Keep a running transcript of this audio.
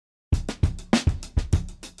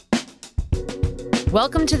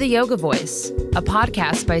Welcome to the Yoga Voice, a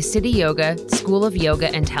podcast by City Yoga, School of Yoga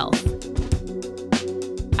and Health.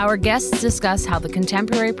 Our guests discuss how the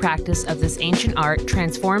contemporary practice of this ancient art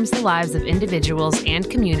transforms the lives of individuals and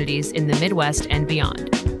communities in the Midwest and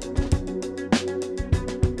beyond.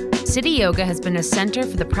 City Yoga has been a center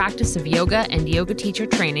for the practice of yoga and yoga teacher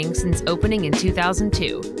training since opening in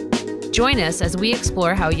 2002. Join us as we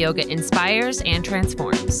explore how yoga inspires and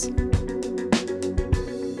transforms.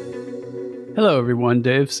 Hello, everyone.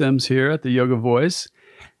 Dave Sims here at the Yoga Voice,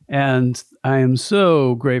 and I am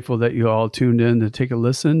so grateful that you all tuned in to take a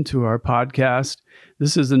listen to our podcast.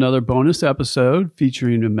 This is another bonus episode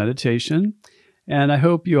featuring a meditation, and I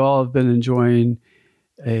hope you all have been enjoying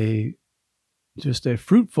just a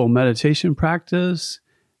fruitful meditation practice.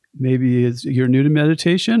 Maybe you're new to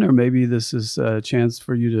meditation, or maybe this is a chance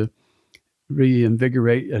for you to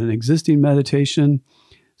reinvigorate an existing meditation.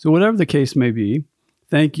 So whatever the case may be,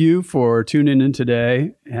 thank you for tuning in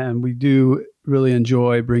today, and we do really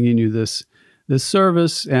enjoy bringing you this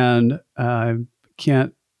service, and I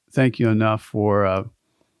can't thank you enough for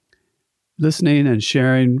listening and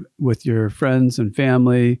sharing with your friends and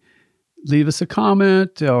family. Leave us a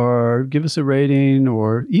comment or give us a rating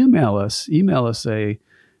or email us a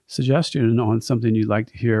suggestion on something you'd like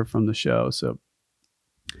to hear from the show. So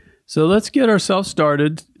let's get ourselves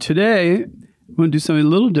started. Today, we're going to do something a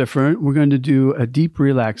little different. We're going to do a deep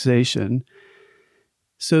relaxation.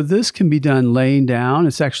 So this can be done laying down.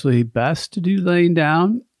 It's actually best to do laying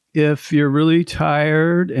down. If you're really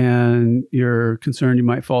tired and you're concerned you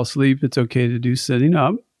might fall asleep, it's okay to do sitting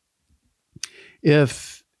up.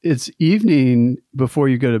 If it's evening before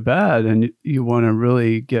you go to bed and you want to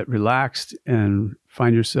really get relaxed and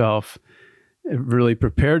find yourself really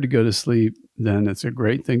prepared to go to sleep, then it's a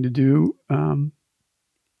great thing to do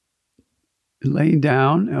laying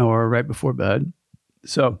down or right before bed.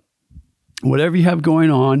 So whatever you have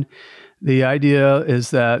going on, the idea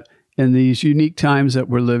is that in these unique times that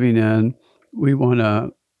we're living in, we want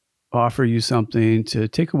to offer you something to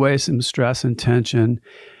take away some stress and tension,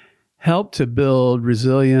 help to build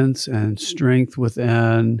resilience and strength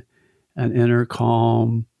within, an inner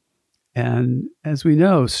calm. And as we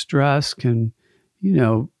know, stress can,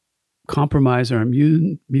 compromise our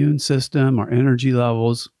immune system, our energy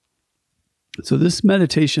levels. So this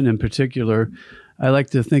meditation in particular, I like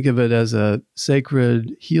to think of it as a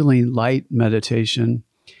sacred healing light meditation.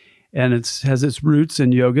 And it has its roots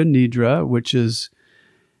in Yoga Nidra, which is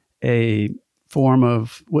a form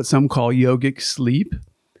of what some call yogic sleep,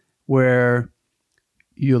 where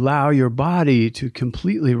you allow your body to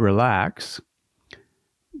completely relax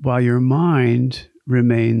while your mind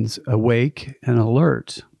remains awake and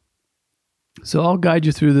alert. So I'll guide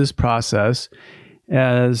you through this process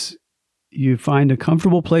as you find a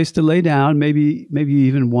comfortable place to lay down. Maybe you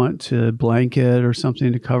even want to blanket or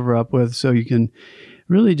something to cover up with so you can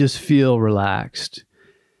really just feel relaxed.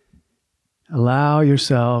 Allow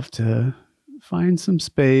yourself to find some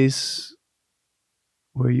space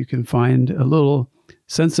where you can find a little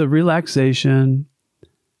sense of relaxation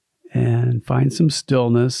and find some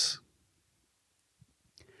stillness.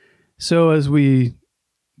 So as we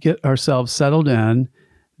get ourselves settled in,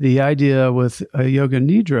 the idea with a Yoga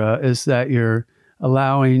Nidra is that you're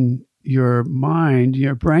allowing your mind,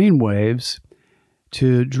 your brain waves,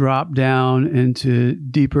 to drop down into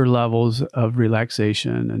deeper levels of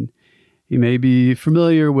relaxation. And you may be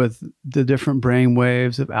familiar with the different brain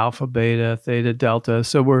waves of alpha, beta, theta, delta.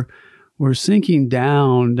 So we're sinking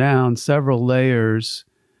down several layers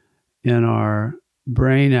in our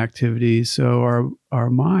brain activity so our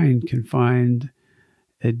mind can find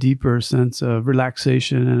a deeper sense of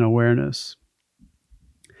relaxation and awareness.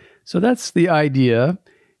 So that's the idea.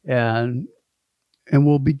 And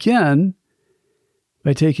we'll begin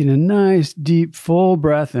by taking a nice, deep, full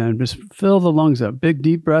breath in. Just fill the lungs up. Big,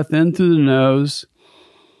 deep breath in through the nose.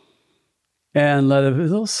 And let a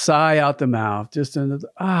little sigh out the mouth. Just into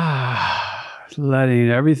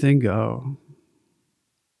letting everything go.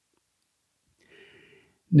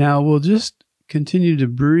 Now we'll just continue to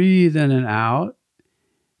breathe in and out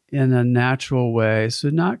in a natural way. So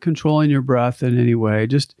not controlling your breath in any way,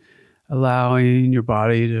 just allowing your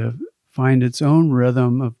body to find its own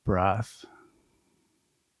rhythm of breath.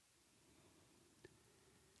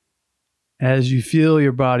 As you feel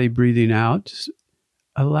your body breathing out, just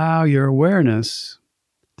allow your awareness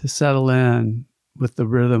to settle in with the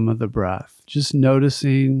rhythm of the breath. Just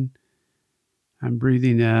noticing, I'm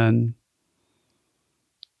breathing in,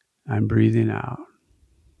 I'm breathing out.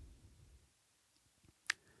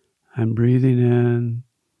 I'm breathing in.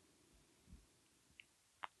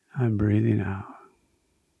 I'm breathing out.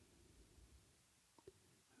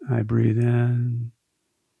 I breathe in.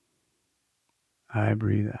 I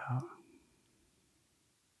breathe out.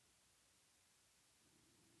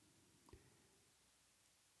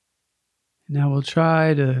 Now we'll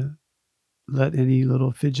try to let any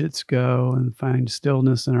little fidgets go and find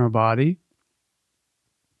stillness in our body.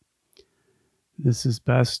 This is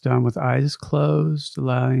best done with eyes closed,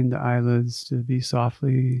 allowing the eyelids to be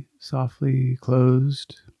softly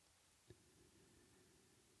closed.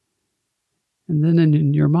 And then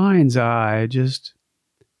in your mind's eye, just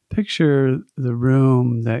picture the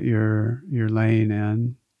room that you're laying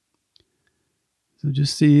in. So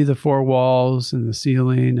just see the four walls and the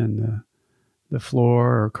ceiling and the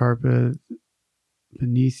floor or carpet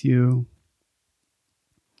beneath you.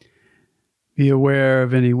 Be aware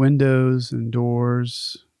of any windows and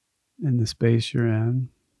doors in the space you're in.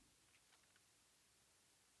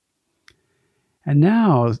 And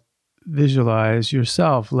now visualize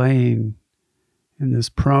yourself laying in this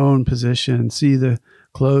prone position. See the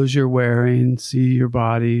clothes you're wearing, see your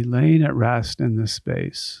body laying at rest in this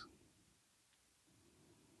space.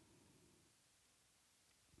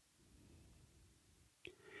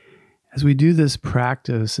 As we do this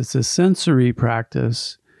practice, it's a sensory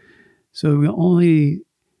practice, so we only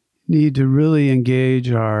need to really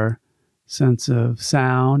engage our sense of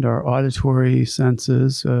sound, our auditory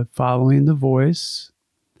senses, following the voice.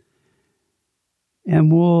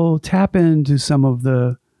 And we'll tap into some of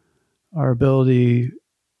our ability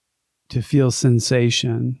to feel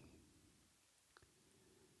sensation.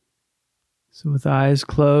 So with eyes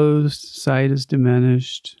closed, sight is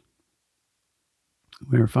diminished.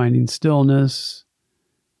 We're finding stillness.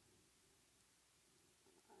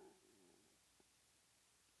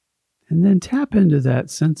 And then tap into that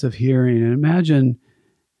sense of hearing and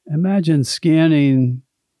imagine scanning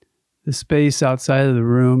the space outside of the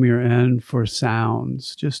room you're in for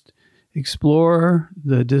sounds. Just explore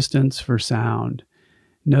the distance for sound.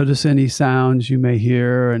 Notice any sounds you may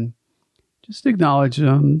hear and just acknowledge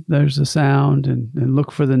them. There's a sound and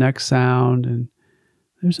look for the next sound. And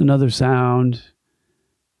there's another sound.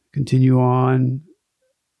 Continue on,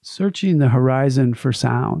 searching the horizon for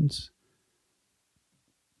sounds.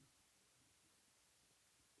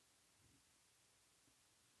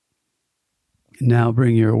 Now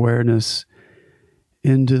bring your awareness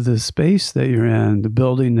into the space that you're in, the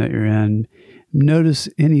building that you're in. Notice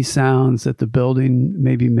any sounds that the building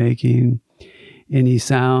may be making, any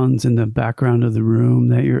sounds in the background of the room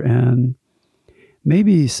that you're in,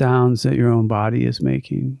 maybe sounds that your own body is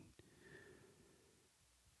making.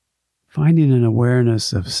 Finding an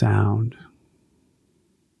awareness of sound.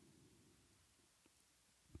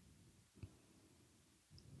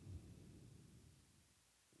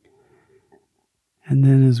 And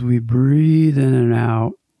then as we breathe in and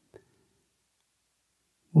out,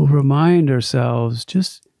 we'll remind ourselves,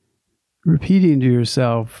 just repeating to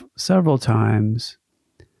yourself several times,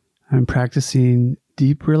 I'm practicing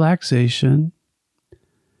deep relaxation.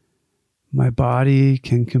 My body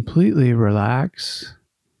can completely relax,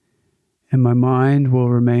 and my mind will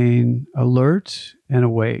remain alert and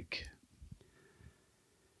awake.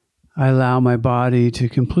 I allow my body to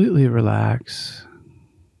completely relax,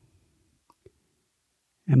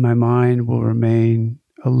 and my mind will remain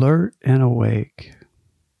alert and awake.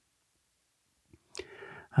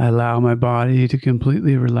 I allow my body to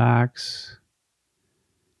completely relax,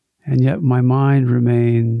 and yet my mind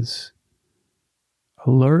remains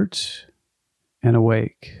alert and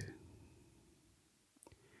awake.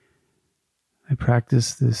 I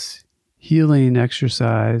practice this healing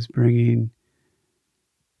exercise, bringing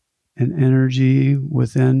an energy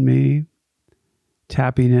within me,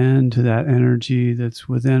 tapping into that energy that's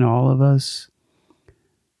within all of us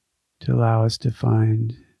to allow us to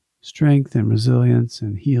find strength and resilience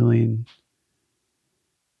and healing.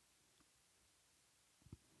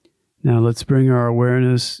 Now let's bring our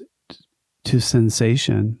awareness to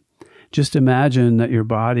sensation. Just imagine that your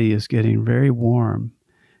body is getting very warm.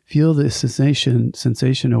 Feel the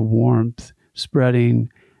sensation of warmth spreading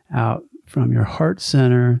out from your heart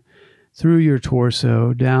center, through your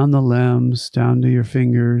torso, down the limbs, down to your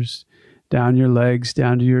fingers, down your legs,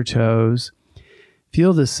 down to your toes.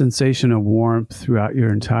 Feel this sensation of warmth throughout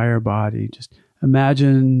your entire body. Just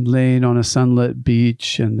imagine laying on a sunlit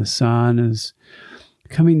beach and the sun is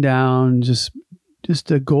coming down, just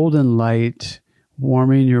a golden light,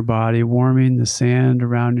 warming your body, warming the sand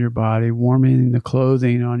around your body, warming the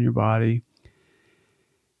clothing on your body.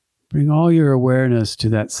 Bring all your awareness to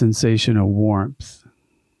that sensation of warmth.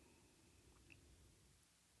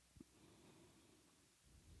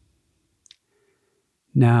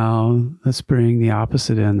 Now, let's bring the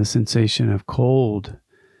opposite in, the sensation of cold.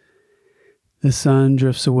 The sun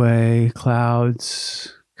drifts away,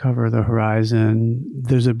 clouds cover the horizon.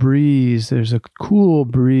 There's a breeze. There's a cool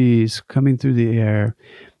breeze coming through the air.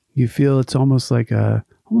 You feel it's almost like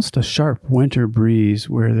almost a sharp winter breeze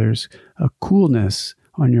where there's a coolness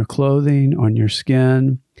on your clothing, on your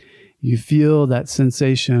skin. You feel that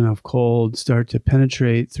sensation of cold start to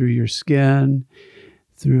penetrate through your skin,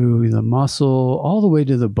 through the muscle, all the way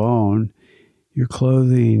to the bone. Your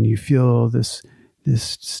clothing, you feel this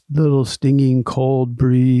little stinging cold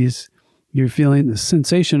breeze. You're feeling the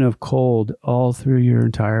sensation of cold all through your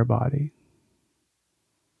entire body.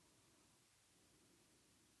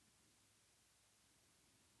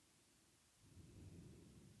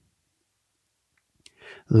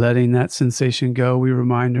 Letting that sensation go, we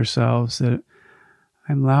remind ourselves that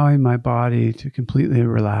I'm allowing my body to completely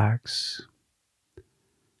relax.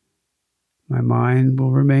 My mind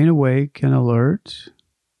will remain awake and alert.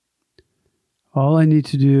 All I need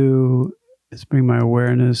to do is bring my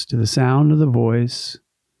awareness to the sound of the voice,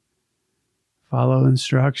 follow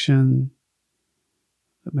instruction,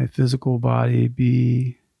 let my physical body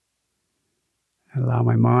be, and allow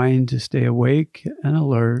my mind to stay awake and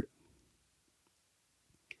alert.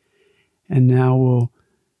 And now we'll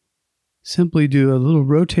simply do a little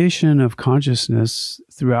rotation of consciousness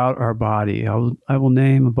throughout our body. I will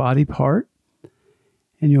name a body part,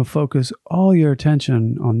 and you'll focus all your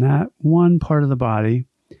attention on that one part of the body,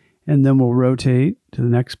 and then we'll rotate to the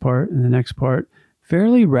next part and the next part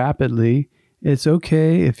fairly rapidly. It's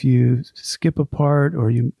okay if you skip a part or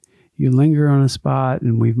you linger on a spot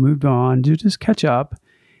and we've moved on. Just catch up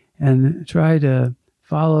and try to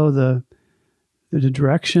follow the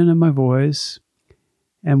direction of my voice.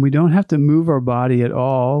 And we don't have to move our body at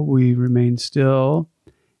all. We remain still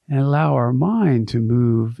and allow our mind to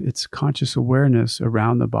move its conscious awareness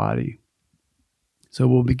around the body. So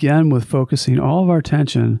we'll begin with focusing all of our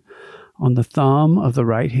attention on the thumb of the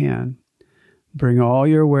right hand. Bring all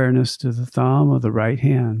your awareness to the thumb of the right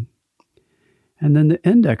hand, and then the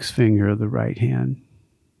index finger of the right hand.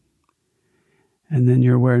 And then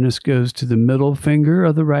your awareness goes to the middle finger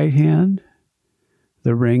of the right hand,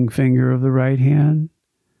 the ring finger of the right hand,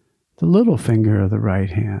 the little finger of the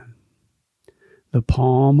right hand, the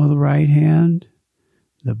palm of the right hand,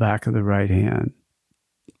 the back of the right hand,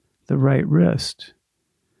 the right wrist,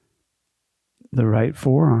 the right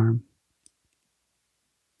forearm,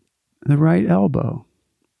 the right elbow,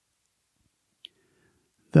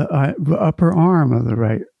 the upper arm of the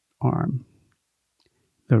right arm,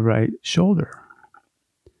 the right shoulder,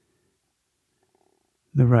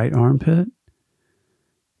 the right armpit,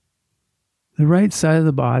 the right side of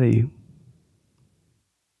the body,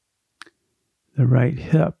 the right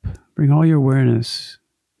hip. Bring all your awareness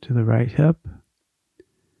to the right hip,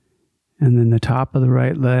 and then the top of the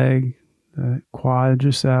right leg, the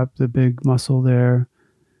quadricep, the big muscle there,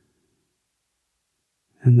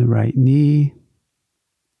 and the right knee,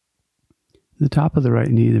 the top of the right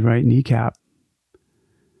knee, the right kneecap,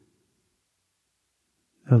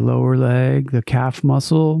 the lower leg, the calf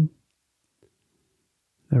muscle,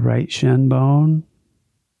 the right shin bone,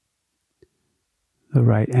 the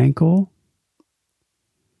right ankle,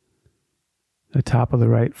 the top of the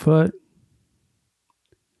right foot,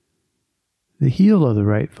 the heel of the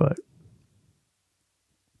right foot,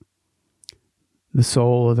 the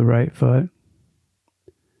sole of the right foot,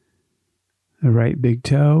 the right big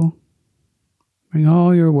toe. Bring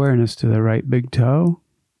all your awareness to the right big toe,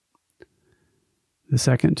 the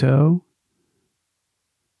second toe,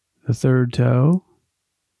 the third toe,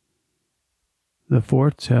 the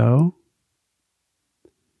fourth toe,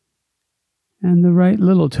 and the right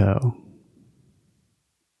little toe.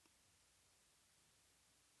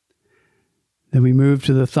 Then we move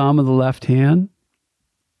to the thumb of the left hand,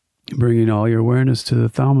 bringing all your awareness to the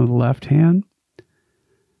thumb of the left hand,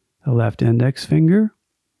 the left index finger,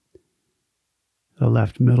 the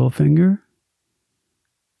left middle finger,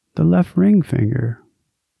 the left ring finger,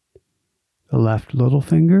 the left little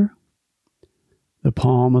finger, the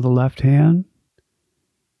palm of the left hand,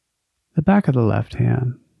 the back of the left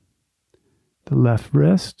hand, the left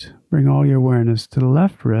wrist. Bring all your awareness to the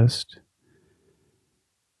left wrist,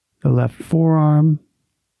 the left forearm,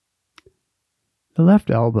 the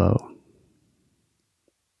left elbow,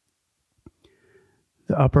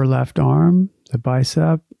 the upper left arm, the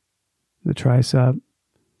bicep, the tricep,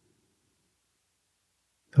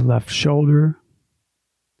 the left shoulder,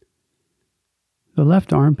 the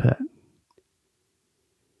left armpit,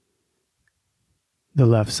 the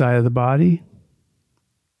left side of the body,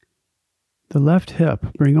 the left hip.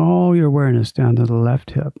 Bring all your awareness down to the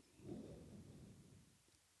left hip,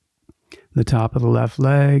 the top of the left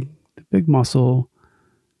leg, the big muscle,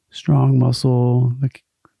 strong muscle, the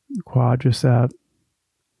quadricep,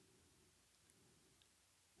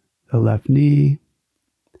 the left knee,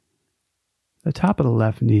 the top of the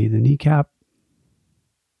left knee, the kneecap,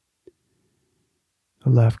 the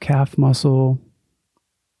left calf muscle,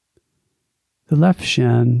 the left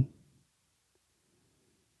shin,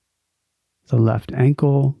 the left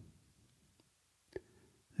ankle,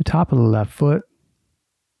 the top of the left foot,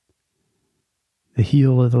 the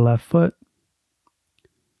heel of the left foot,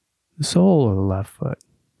 the sole of the left foot,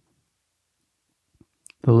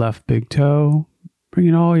 the left big toe,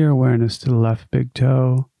 bringing all your awareness to the left big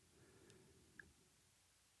toe,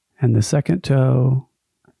 and the second toe,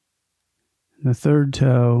 and the third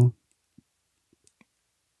toe,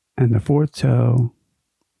 and the fourth toe,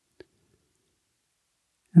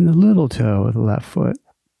 and the little toe of the left foot.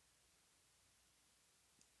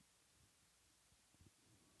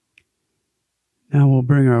 Now we'll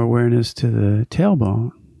bring our awareness to the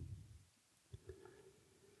tailbone,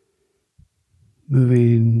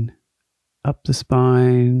 moving up the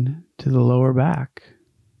spine to the lower back,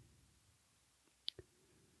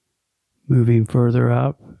 moving further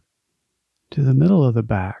up to the middle of the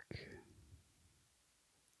back,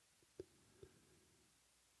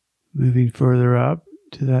 moving further up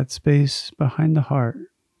to that space behind the heart,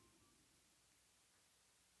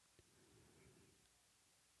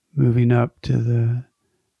 moving up to the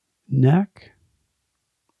neck,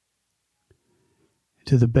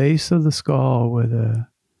 to the base of the skull where the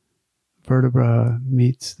vertebra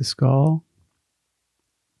meets the skull,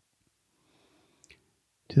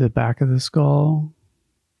 to the back of the skull,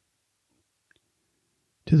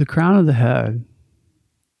 to the crown of the head,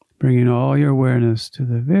 bringing all your awareness to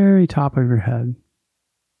the very top of your head,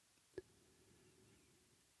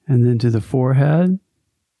 and then to the forehead.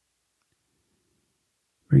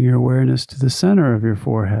 Bring your awareness to the center of your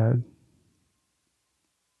forehead.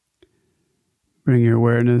 Bring your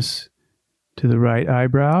awareness to the right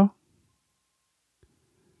eyebrow,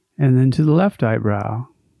 and then to the left eyebrow.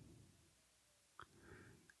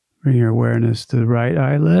 Bring your awareness to the right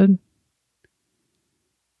eyelid,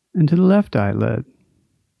 and to the left eyelid.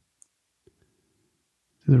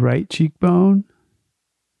 To the right cheekbone,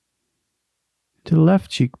 to the left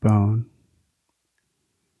cheekbone.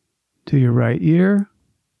 To your right ear,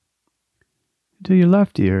 to your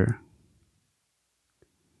left ear,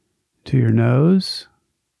 to your nose,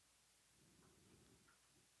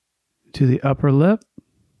 to the upper lip,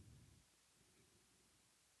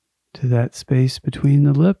 to that space between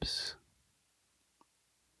the lips,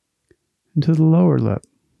 and to the lower lip,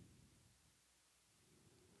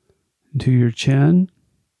 and to your chin,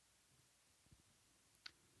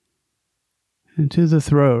 and to the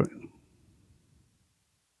throat,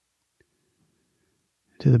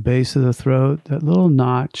 to the base of the throat, that little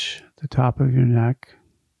notch at the top of your neck.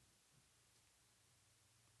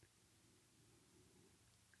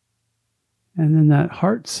 And then that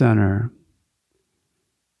heart center,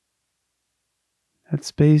 that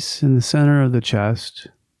space in the center of the chest,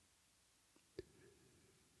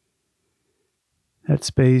 that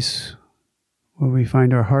space where we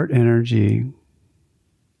find our heart energy.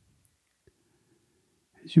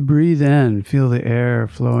 As you breathe in, feel the air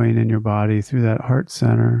flowing in your body through that heart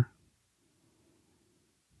center.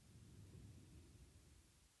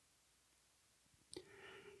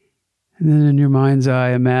 And then in your mind's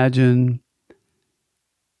eye, imagine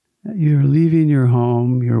that you're leaving your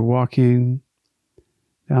home, you're walking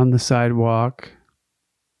down the sidewalk,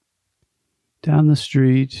 down the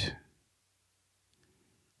street.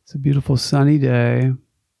 It's a beautiful sunny day.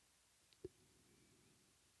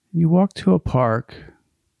 You walk to a park.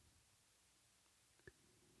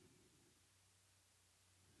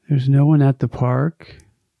 There's no one at the park.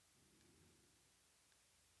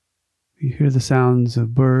 You hear the sounds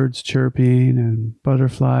of birds chirping and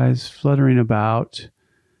butterflies fluttering about.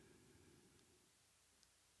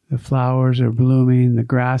 The flowers are blooming, the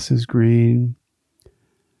grass is green.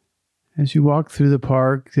 As you walk through the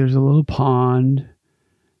park, there's a little pond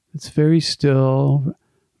that's very still,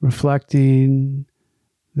 reflecting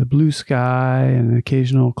the blue sky and an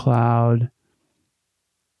occasional cloud.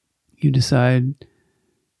 You decide,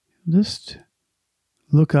 just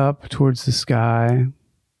look up towards the sky.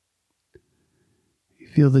 You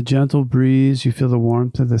feel the gentle breeze. You feel the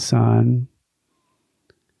warmth of the sun.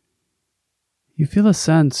 You feel a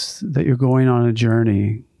sense that you're going on a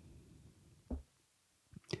journey.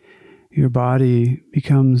 Your body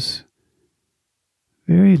becomes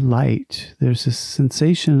very light. There's a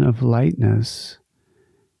sensation of lightness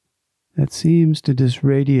that seems to just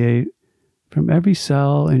radiate from every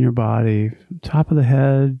cell in your body, from top of the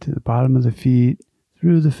head to the bottom of the feet,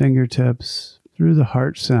 through the fingertips, through the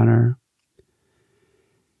heart center.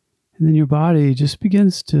 And then your body just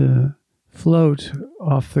begins to float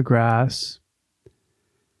off the grass.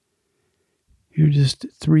 You're just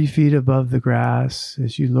 3 feet above the grass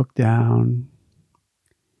as you look down.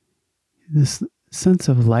 This sense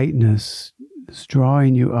of lightness is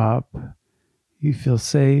drawing you up. You feel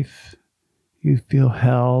safe. You feel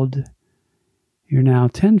held. You're now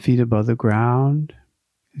 10 feet above the ground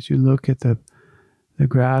as you look at the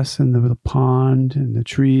grass and the pond and the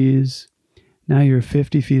trees. Now you're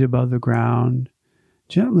 50 feet above the ground,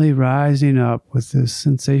 gently rising up with this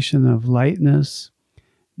sensation of lightness.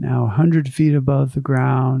 Now 100 feet above the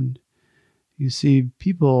ground. You see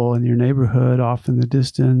people in your neighborhood off in the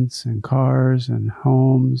distance, and cars and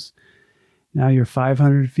homes. Now you're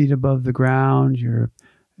 500 feet above the ground. You're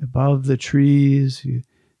above the trees. You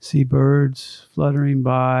see birds fluttering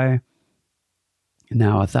by. And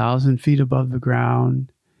now 1,000 feet above the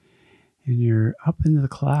ground. And you're up into the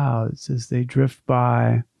clouds as they drift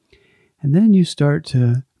by. And then you start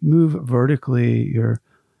to move vertically. You're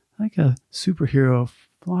like a superhero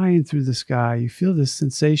flying through the sky. You feel this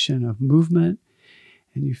sensation of movement,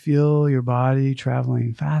 and you feel your body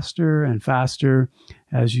traveling faster and faster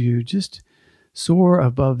as you just soar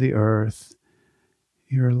above the earth.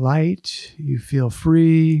 You're light, you feel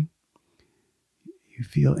free, you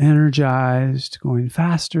feel energized, going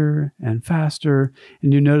faster and faster,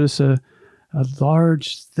 and you notice a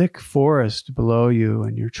large, thick forest below you,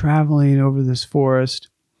 and you're traveling over this forest,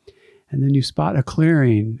 and then you spot a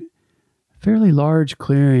clearing, fairly large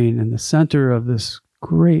clearing in the center of this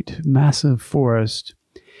great, massive forest.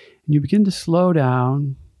 And you begin to slow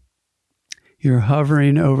down. You're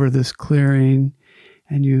hovering over this clearing,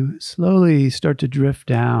 and you slowly start to drift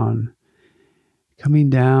down, coming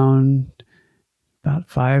down about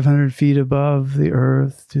 500 feet above the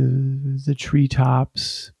earth to the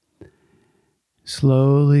treetops,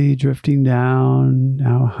 slowly drifting down,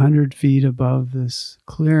 now 100 feet above this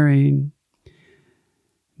clearing.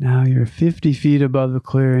 Now you're 50 feet above the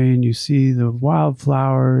clearing. You see the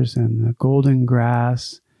wildflowers and the golden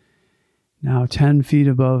grass. Now 10 feet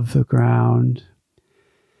above the ground,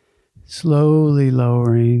 slowly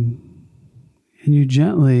lowering. And you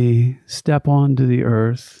gently step onto the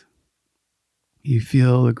earth. You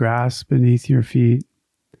feel the grass beneath your feet.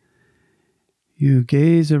 You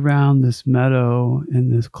gaze around this meadow in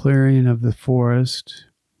this clearing of the forest.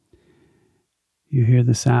 You hear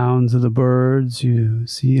the sounds of the birds. You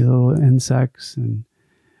see little insects and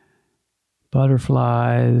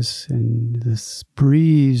butterflies, and this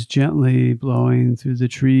breeze gently blowing through the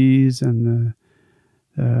trees and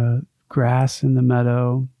the grass in the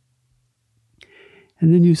meadow.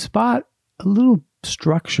 And then you spot a little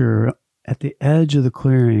structure at the edge of the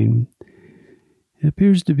clearing. It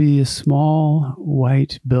appears to be a small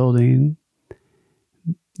white building,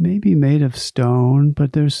 maybe made of stone,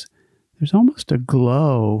 but there's almost a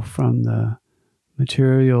glow from the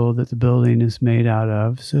material that the building is made out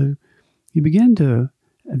of. So you begin to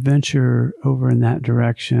adventure over in that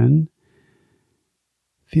direction,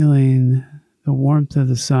 feeling the warmth of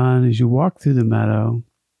the sun as you walk through the meadow.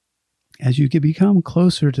 As you become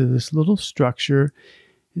closer to this little structure,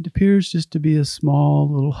 it appears just to be a small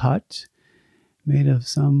little hut made of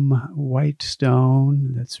some white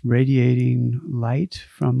stone that's radiating light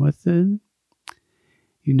from within.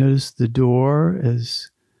 You notice the door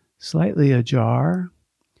is slightly ajar.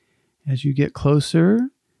 As you get closer,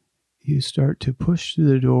 you start to push through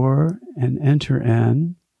the door and enter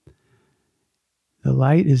in. The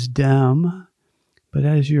light is dim, but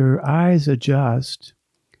as your eyes adjust,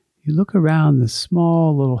 you look around the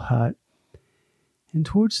small little hut, and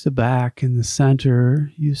towards the back in the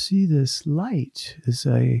center, you see this light is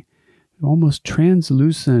a almost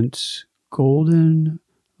translucent golden,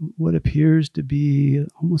 what appears to be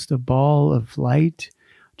almost a ball of light,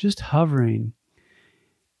 just hovering.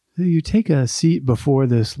 So you take a seat before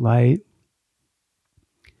this light.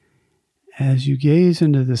 As you gaze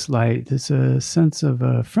into this light, there's a sense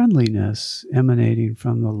of friendliness emanating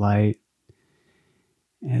from the light.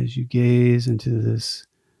 As you gaze into this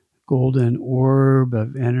golden orb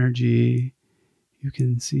of energy, you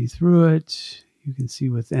can see through it, you can see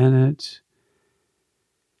within it.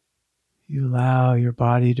 You allow your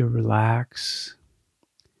body to relax.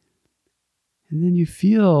 And then you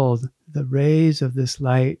feel the rays of this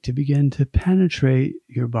light to begin to penetrate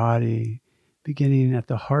your body, beginning at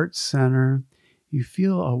the heart center. You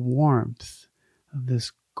feel a warmth of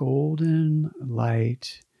this golden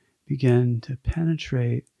light begin to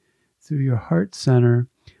penetrate through your heart center,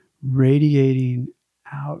 radiating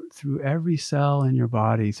out through every cell in your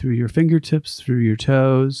body, through your fingertips, through your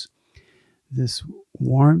toes. This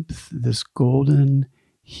warmth, this golden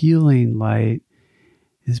healing light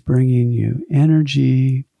is bringing you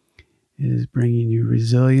energy, It is bringing you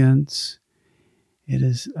resilience. It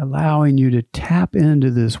is allowing you to tap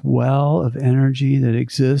into this well of energy that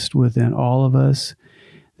exists within all of us,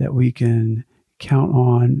 that we can count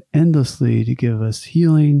on endlessly to give us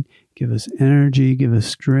healing, give us energy, give us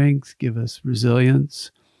strength, give us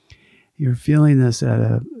resilience. You're feeling this at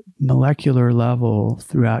a molecular level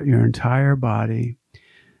throughout your entire body.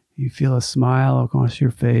 You feel a smile across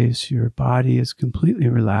your face. Your body is completely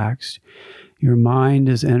relaxed. Your mind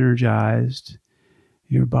is energized.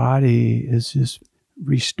 Your body is just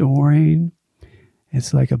restoring.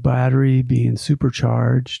 It's like a battery being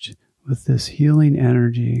supercharged with this healing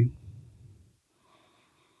energy.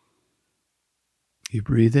 You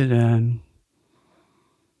breathe it in.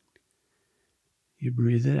 You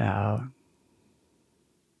breathe it out.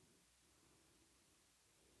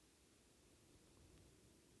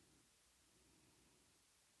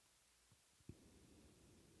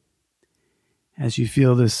 As you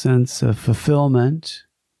feel this sense of fulfillment,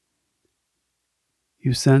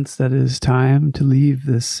 you sense that it is time to leave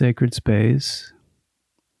this sacred space.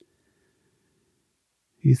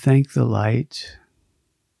 You thank the light.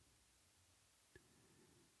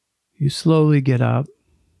 You slowly get up.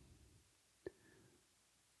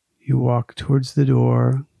 You walk towards the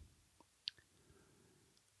door,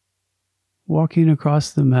 walking across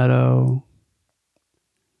the meadow,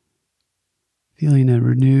 feeling a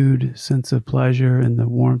renewed sense of pleasure in the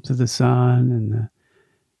warmth of the sun and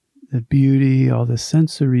the beauty, all the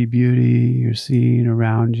sensory beauty you're seeing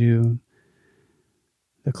around you,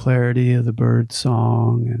 the clarity of the bird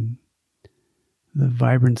song and the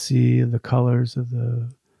vibrancy of the colors of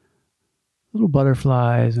the little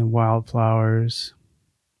butterflies and wildflowers.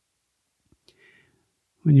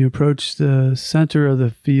 When you approach the center of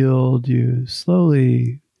the field, you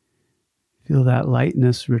slowly feel that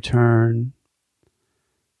lightness return.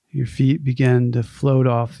 Your feet begin to float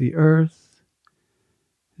off the earth,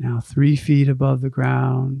 now 3 feet above the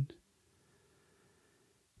ground,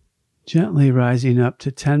 gently rising up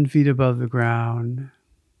to 10 feet above the ground,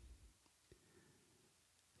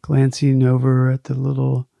 glancing over at the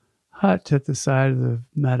little hut at the side of the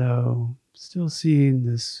meadow, still seeing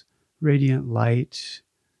this radiant light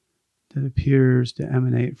that appears to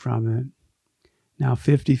emanate from it. Now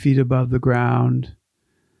 50 feet above the ground,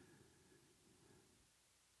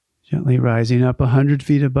 gently rising up 100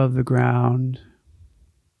 feet above the ground,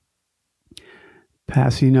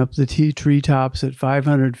 passing up the treetops at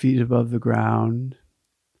 500 feet above the ground.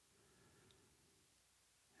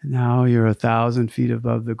 And now you're 1,000 feet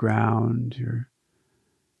above the ground. You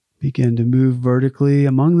begin to move vertically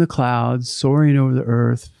among the clouds, soaring over the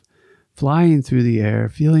earth, flying through the air,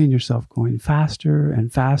 feeling yourself going faster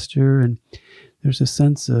and faster. And there's a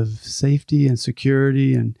sense of safety and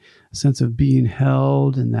security and a sense of being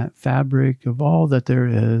held in that fabric of all that there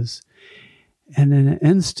is. And in an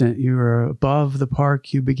instant, you are above the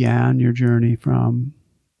park you began your journey from.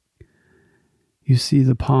 You see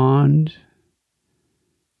the pond.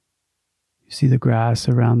 You see the grass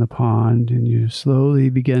around the pond, and you slowly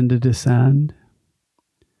begin to descend.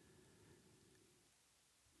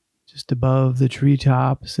 Just above the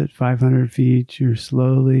treetops at 500 feet, you're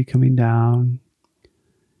slowly coming down.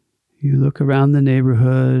 You look around the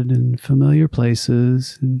neighborhood and familiar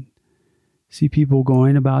places and see people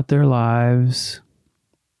going about their lives.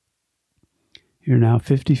 You're now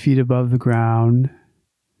 50 feet above the ground.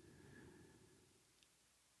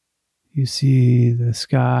 You see the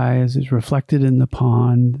sky as it's reflected in the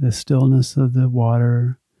pond, the stillness of the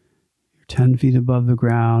water. You're 10 feet above the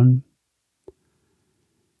ground.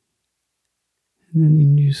 And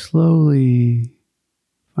then you slowly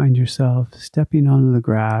find yourself stepping onto the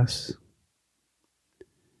grass,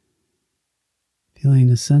 feeling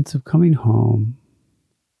a sense of coming home,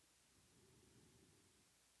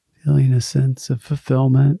 feeling a sense of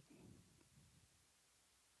fulfillment.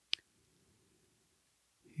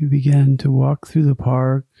 You begin to walk through the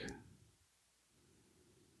park,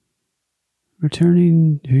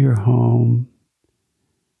 returning to your home.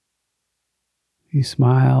 You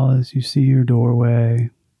smile as you see your doorway.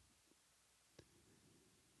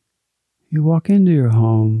 You walk into your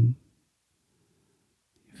home.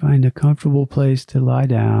 You find a comfortable place to lie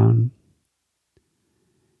down.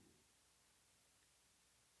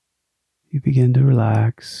 You begin to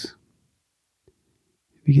relax.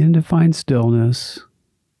 You begin to find stillness.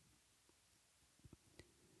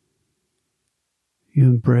 You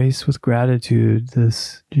embrace with gratitude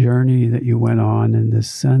this journey that you went on and this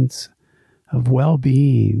sense of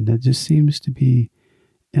well-being that just seems to be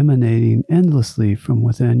emanating endlessly from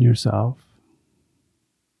within yourself.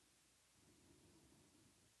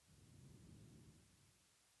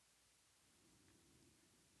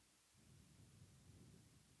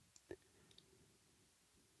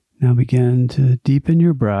 Now begin to deepen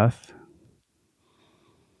your breath.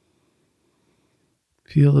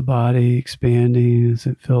 Feel the body expanding as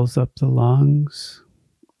it fills up the lungs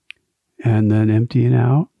and then emptying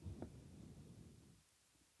out.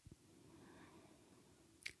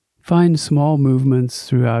 Find small movements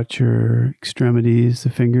throughout your extremities,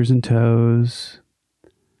 the fingers and toes,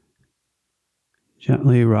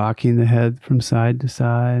 gently rocking the head from side to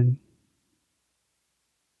side.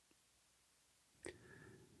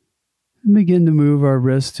 And begin to move our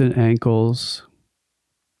wrists and ankles,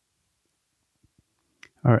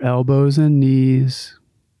 our elbows and knees.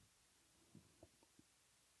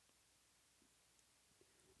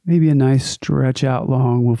 Maybe a nice stretch out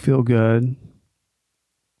long will feel good.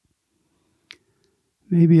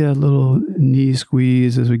 Maybe a little knee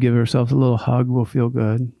squeeze as we give ourselves a little hug will feel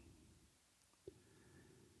good.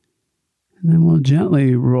 And then we'll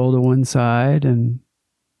gently roll to one side and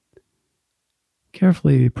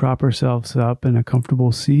carefully prop ourselves up in a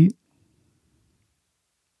comfortable seat.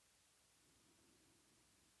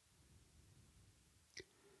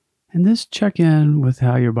 And just check in with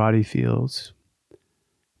how your body feels.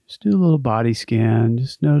 Just do a little body scan.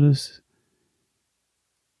 Just notice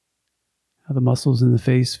how the muscles in the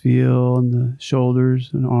face feel, and the shoulders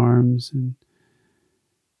and arms and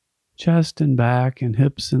chest and back and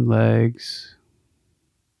hips and legs.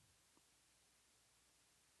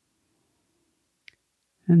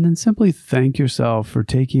 And then simply thank yourself for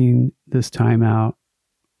taking this time out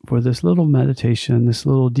for this little meditation, this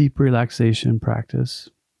little deep relaxation practice.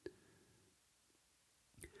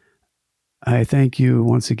 I thank you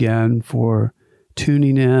once again for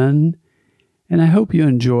tuning in, and I hope you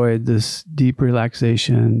enjoyed this deep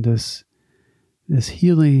relaxation, this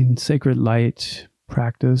healing sacred light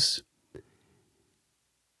practice.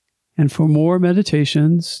 And for more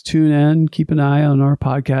meditations, tune in, keep an eye on our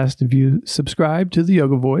podcast. If you subscribe to the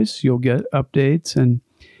Yoga Voice, you'll get updates, and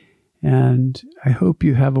I hope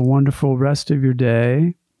you have a wonderful rest of your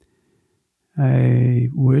day. I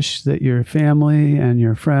wish that your family and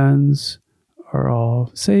your friends are all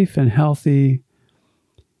safe and healthy,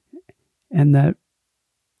 and that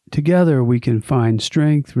together we can find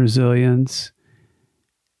strength, resilience,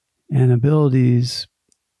 and abilities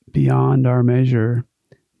beyond our measure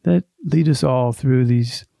that lead us all through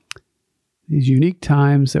these unique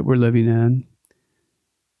times that we're living in.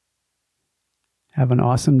 Have an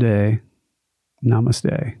awesome day.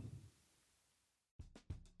 Namaste.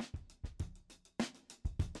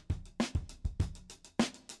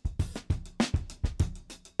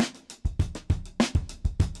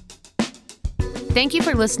 Thank you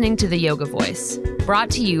for listening to The Yoga Voice, brought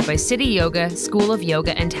to you by City Yoga, School of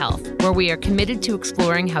Yoga and Health, where we are committed to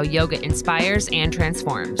exploring how yoga inspires and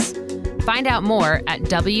transforms. Find out more at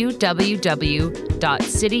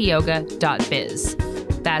www.cityyoga.biz.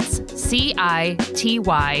 That's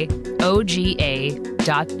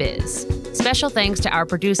CITYOGA.biz. Special thanks to our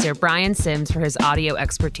producer, Brian Sims, for his audio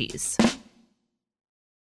expertise.